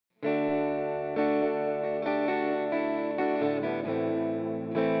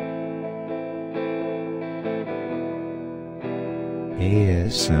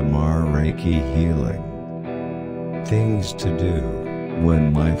ASMR Reiki healing. Things to do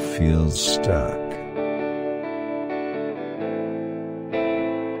when life feels stuck.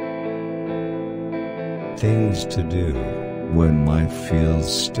 Things to do when life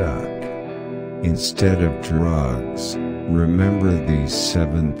feels stuck. Instead of drugs, remember these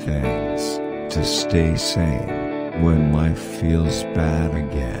 7 things to stay sane when life feels bad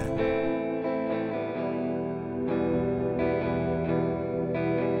again.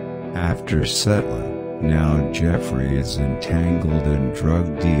 After settling, now Jeffrey is entangled in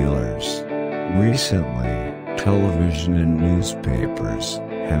drug dealers. Recently, television and newspapers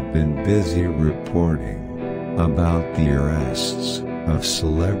have been busy reporting about the arrests of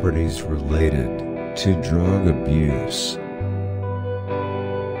celebrities related to drug abuse.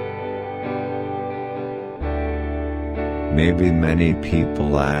 Maybe many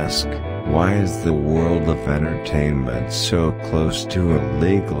people ask, why is the world of entertainment so close to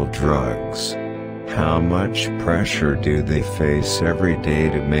illegal drugs? How much pressure do they face every day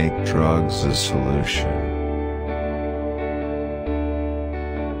to make drugs a solution?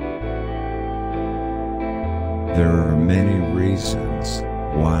 There are many reasons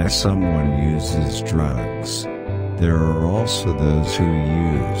why someone uses drugs. There are also those who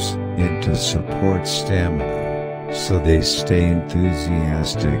use it to support stamina, so they stay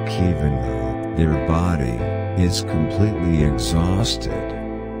enthusiastic even though their body is completely exhausted.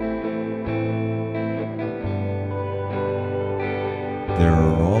 There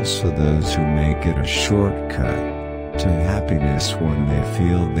are also those who make it a shortcut to happiness when they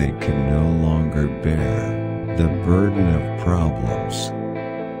feel they can no longer bear the burden of problems.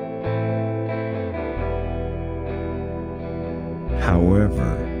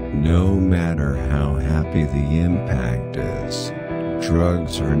 However, no matter how happy the impact is,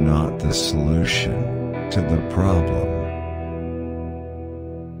 drugs are not the solution to the problem.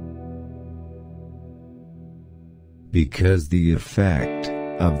 Because the effect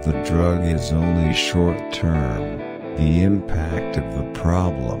of the drug is only short-term, the impact of the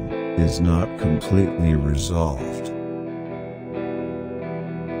problem is not completely resolved.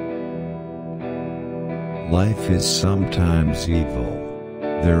 Life is sometimes evil.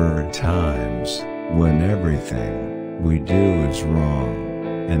 There are times when everything we do is wrong,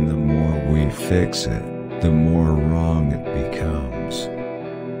 and the more we fix it, the more wrong it becomes.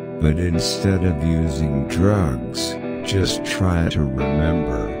 But instead of using drugs, just try to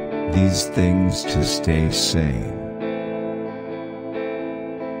remember these things to stay sane.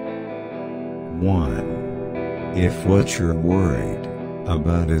 1. If what you're worried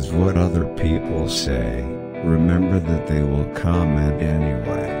about is what other people say, remember that they will comment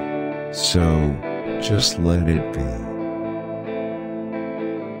anyway. So, just let it be.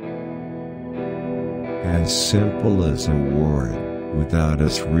 As simple as a word, without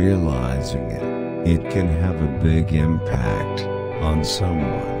us realizing it, it can have a big impact on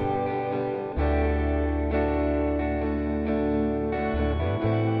someone.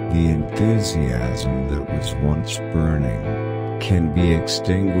 The enthusiasm that was once burning can be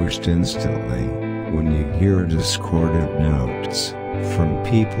extinguished instantly when you hear discordant notes from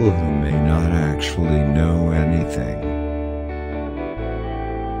people who may not actually know anything.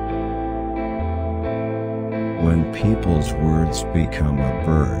 When people's words become a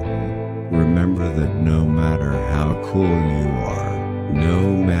burden, remember that no matter how cool you are,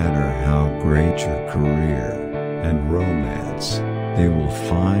 no matter how great your career and romance, they will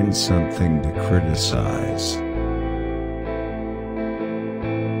find something to criticize.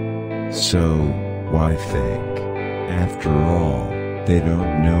 So, why think? After all, they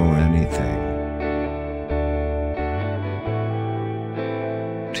don't know anything.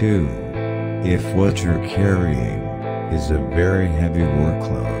 2. If what you're carrying is a very heavy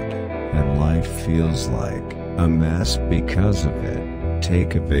workload, and life feels like a mess because of it,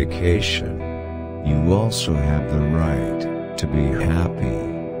 take a vacation. You also have the right to be happy.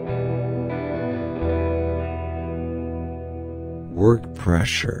 Work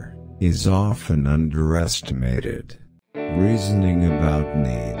pressure is often underestimated. Reasoning about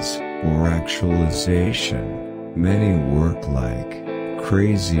needs or actualization, many work like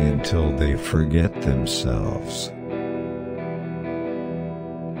crazy until they forget themselves.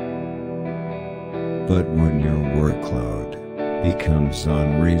 But when your workload becomes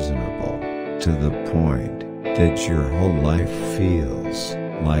unreasonable to the point that your whole life feels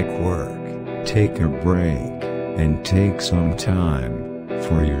like work, take a break and take some time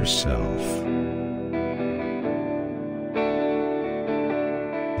for yourself.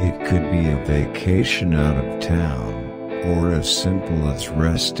 It could be a vacation out of town, or as simple as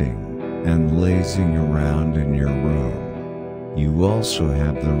resting and lazing around in your room. you also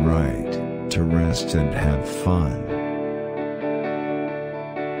have the right to rest and have fun.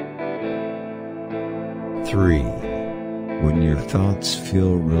 3. When your thoughts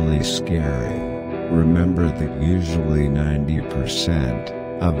feel really scary, remember that usually 90%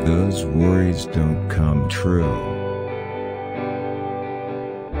 of those worries don't come true.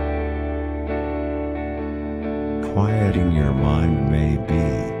 Quieting your mind may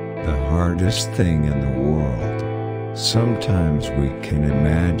be the hardest thing in the world. Sometimes we can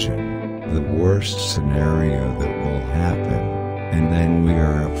imagine the worst scenario that will happen, and then we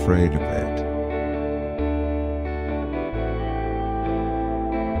are afraid of it.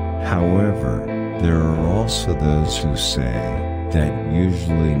 However, there are also those who say that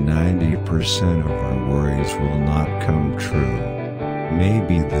usually 90% of our worries will not come true.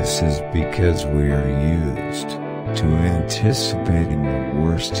 Maybe this is because we are used to anticipating the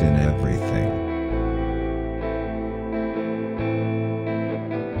worst in everything.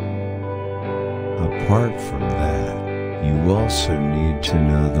 Apart from that, you also need to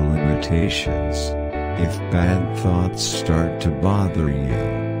know the limitations. If bad thoughts start to bother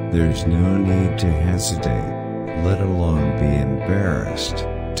you, there's no need to hesitate, let alone be embarrassed,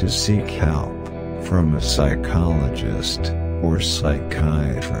 to seek help from a psychologist or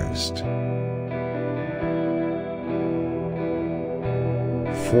psychiatrist.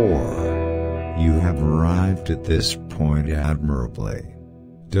 4. You have arrived at this point admirably.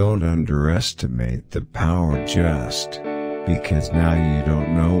 Don't underestimate the power just because now you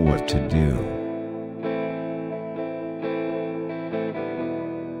don't know what to do.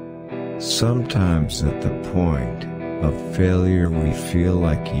 Sometimes at the point of failure we feel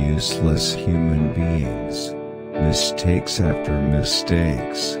like useless human beings. Mistakes after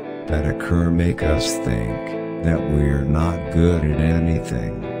mistakes that occur make us think that we are not good at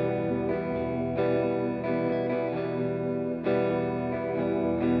anything.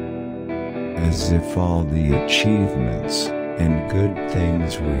 As if all the achievements and good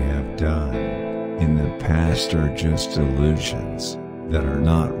things we have done in the past are just illusions that are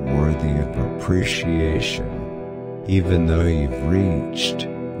not worthy of appreciation. Even though you've reached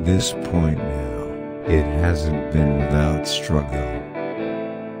this point now, it hasn't been without struggle.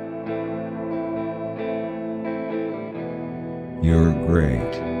 You're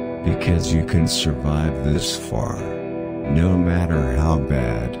great because you can survive this far. No matter how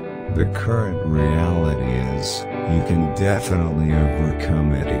bad the current reality is, you can definitely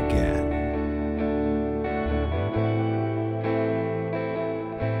overcome it again.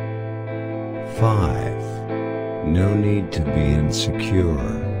 5. No need to be insecure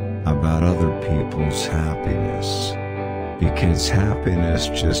about other people's happiness, because happiness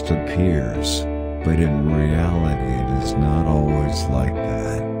just appears, but in reality it is not always like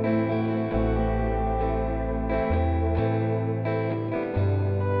that.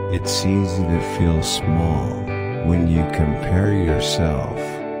 It's easy to feel small when you compare yourself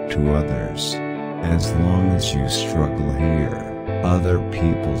to others. As long as you struggle here, other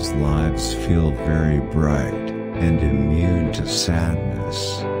people's lives feel very bright and immune to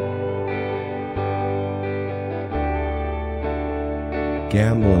sadness.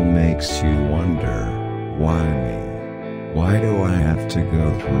 Gambling makes you wonder, why me? Why do I have to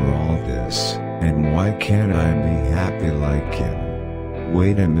go through all this, and why can't I be happy like him?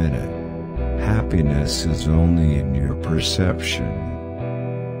 Wait a minute. Happiness is only in your perception.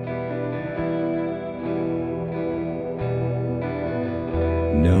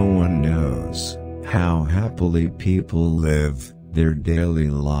 No one knows how happily people live their daily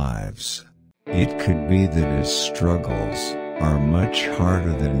lives. It could be that his struggles are much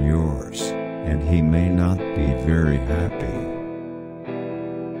harder than yours, and he may not be very happy.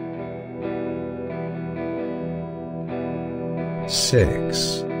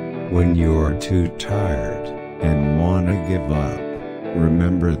 6. When you are too tired and want to give up,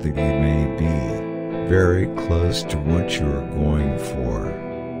 remember that you may be very close to what you are going for.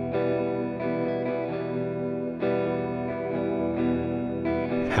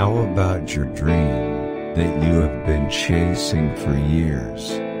 How about your dream that you have been chasing for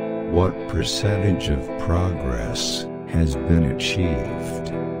years? What percentage of progress has been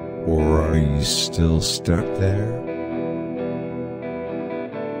achieved? Or are you still stuck there?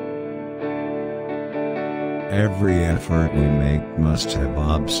 Every effort we make must have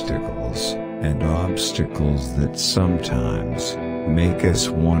obstacles, and obstacles that sometimes make us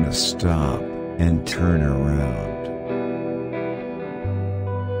want to stop and turn around.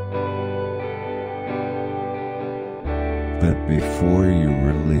 But before you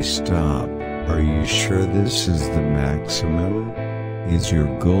really stop, are you sure this is the maximum? Is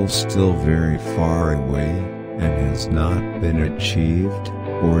your goal still very far away, and has not been achieved,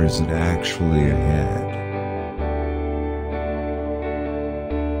 or is it actually ahead?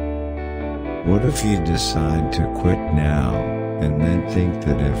 What if you decide to quit now, and then think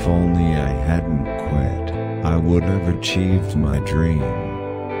that if only I hadn't quit, I would have achieved my dream?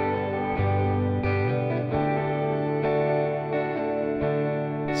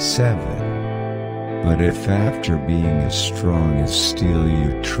 Seven. But if after being as strong as steel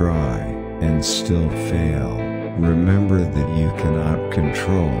you try, and still fail, remember that you cannot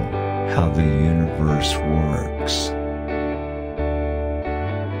control how the universe works.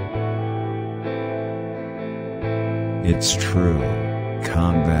 It's true,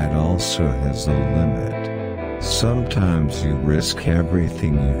 combat also has a limit. Sometimes you risk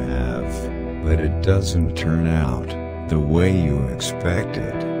everything you have, but it doesn't turn out the way you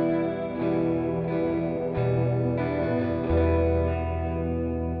expected.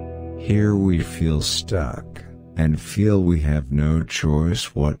 Here we feel stuck, and feel we have no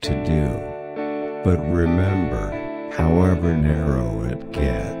choice what to do. But remember, however narrow it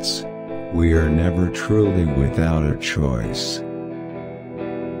gets, we are never truly without a choice.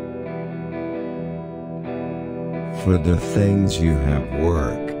 For the things you have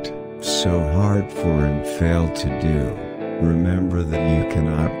worked so hard for and failed to do, remember that you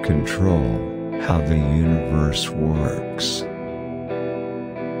cannot control how the universe works.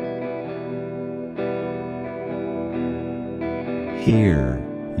 Here,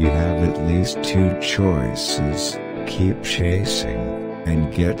 you have at least two choices: keep chasing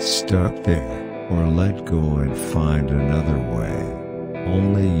and get stuck there, or let go and find another way.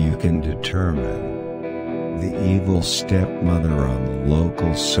 Only you can determine. The evil stepmother on the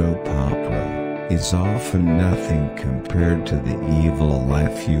local soap opera is often nothing compared to the evil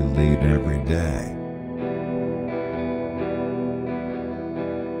life you lead every day.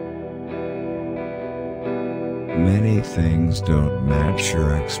 Many things don't match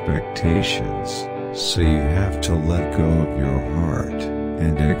your expectations, so you have to let go of your heart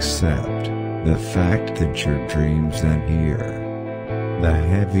and accept the fact that your dreams end here. The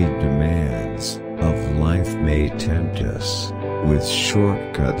heavy demands of life may tempt us with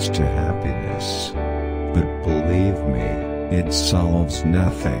shortcuts to happiness, but believe me, it solves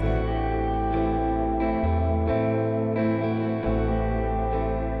nothing.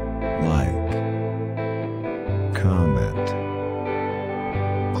 Like, comment,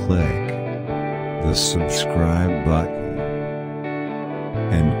 click the subscribe button,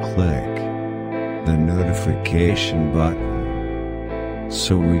 and click the notification button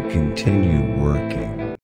so we continue working